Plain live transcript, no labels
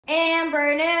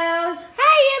Amber News.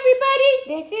 Hi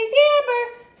everybody, this is Amber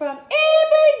from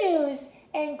Amber News,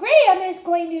 and Graham is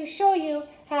going to show you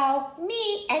how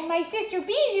me and my sister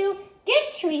Bijou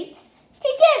get treats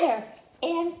together,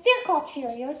 and they're called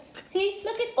Cheerios. See,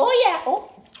 look at,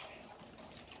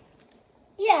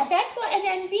 yeah, that's what, and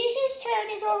then Bijou's turn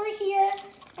is over here,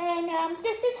 and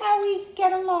this is how we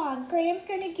get along. Graham's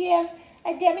going to give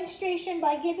a demonstration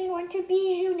by giving one to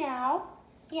Bijou now.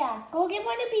 Yeah, go give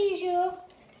one to Bijou.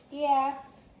 Yeah,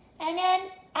 and then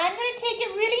I'm going to take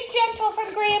it really gentle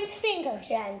from Graham's fingers.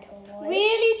 Gentle.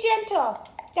 Really gentle.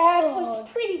 That was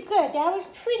pretty good. That was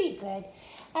pretty good.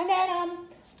 And then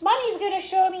Mommy's going to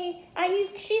show me,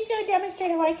 she's going to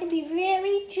demonstrate how I can be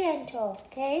very gentle,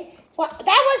 okay? Well,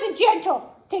 that wasn't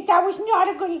gentle. I think that was not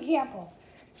a good example.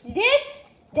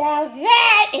 Now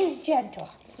that is gentle.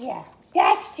 Yeah,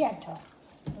 that's gentle.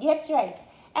 That's right.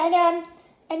 And now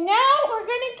we're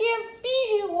going to give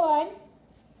Bijou one.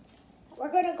 We're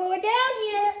going to go down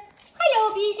here.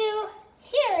 Hello, Bijou.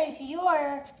 Here is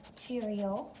your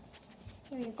Cheerio.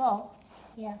 Here you go.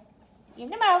 Yeah. In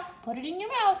the mouth. Put it in your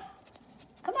mouth.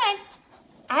 Come on.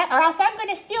 Or else I'm going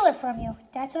to steal it from you.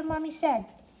 That's what Mommy said.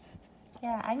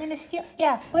 Yeah, I'm going to steal.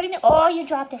 Yeah, put it in. Oh, you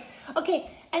dropped it. Okay,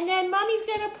 and then Mommy's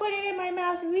going to put it in my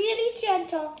mouth really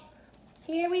gentle.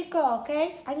 Here we go,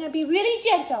 okay? I'm going to be really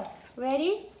gentle.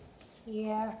 Ready?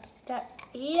 Yeah.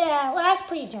 Well, that's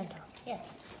pretty gentle. Yeah.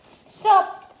 So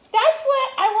that's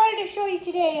what I wanted to show you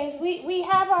today. Is we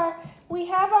have our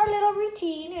little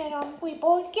routine, and we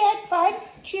both get 5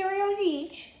 Cheerios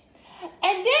each,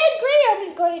 and then Graham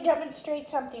is going to demonstrate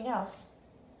something else.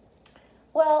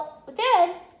 Well,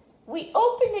 then we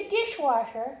open the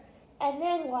dishwasher, and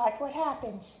then what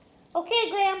happens? Okay,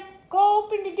 Graham, go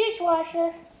open the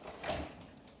dishwasher.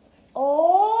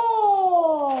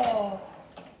 Oh,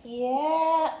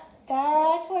 yeah,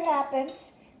 that's what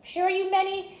happens. I'm sure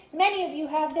many of you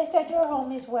have this at your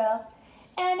home as well.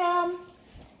 And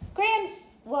Graham's,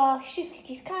 well,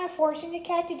 he's kind of forcing the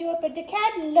cat to do it, but the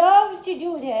cat loves to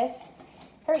do this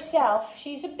herself.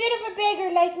 She's a bit of a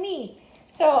beggar like me.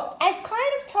 So I've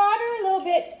kind of taught her a little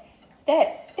bit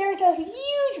that there's a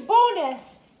huge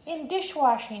bonus in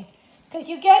dishwashing because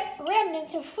you get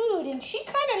remnants of food, and she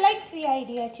kind of likes the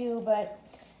idea too, but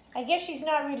I guess she's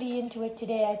not really into it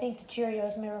today. I think the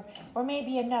Cheerios were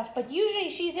maybe enough, but usually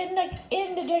she's in the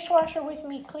dishwasher with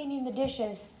me cleaning the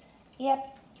dishes.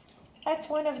 Yep, that's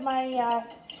one of my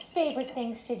favorite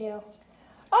things to do.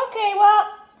 Okay, well,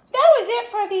 that was it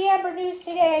for the Amber News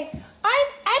today.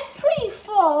 I'm pretty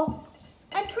full.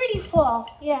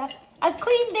 Yeah. I've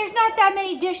cleaned. There's not that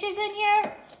many dishes in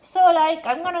here, so like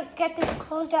I'm gonna get this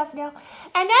closed up now.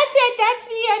 And that's it. That's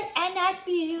me and that's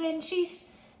Bijou, and she's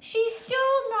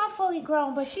still not fully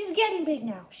grown, but she's getting big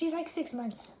now. She's like 6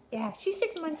 months. Yeah, she's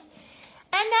 6 months.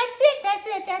 And that's it.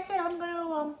 I'm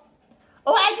gonna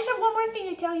oh, I just have one more thing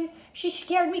to tell you. She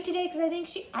scared me today because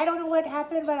I don't know what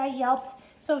happened, but I yelped.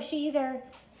 So she either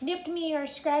nipped me or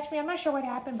scratched me. I'm not sure what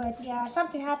happened, but yeah,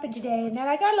 something happened today. And then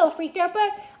I got a little freaked out,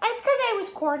 but it's because I was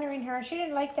cornering her. She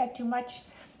didn't like that too much.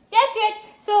 That's it.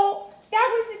 So that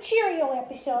was the Cheerio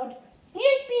episode.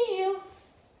 Here's Bijou.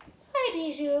 Hi,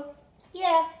 Bijou.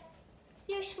 Yeah,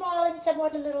 you're small and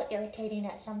somewhat a little irritating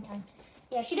at sometimes.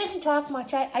 Yeah, she doesn't talk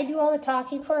much. I do all the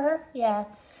talking for her. Yeah.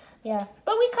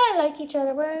 But we kind of like each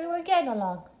other. We're getting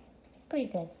along. Pretty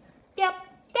good. Yep,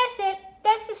 that's it.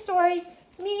 That's the story.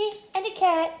 Me and the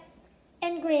cat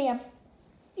and Graham.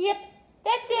 Yep,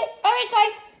 that's it. All right,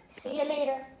 guys. See you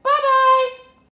later. Bye-bye.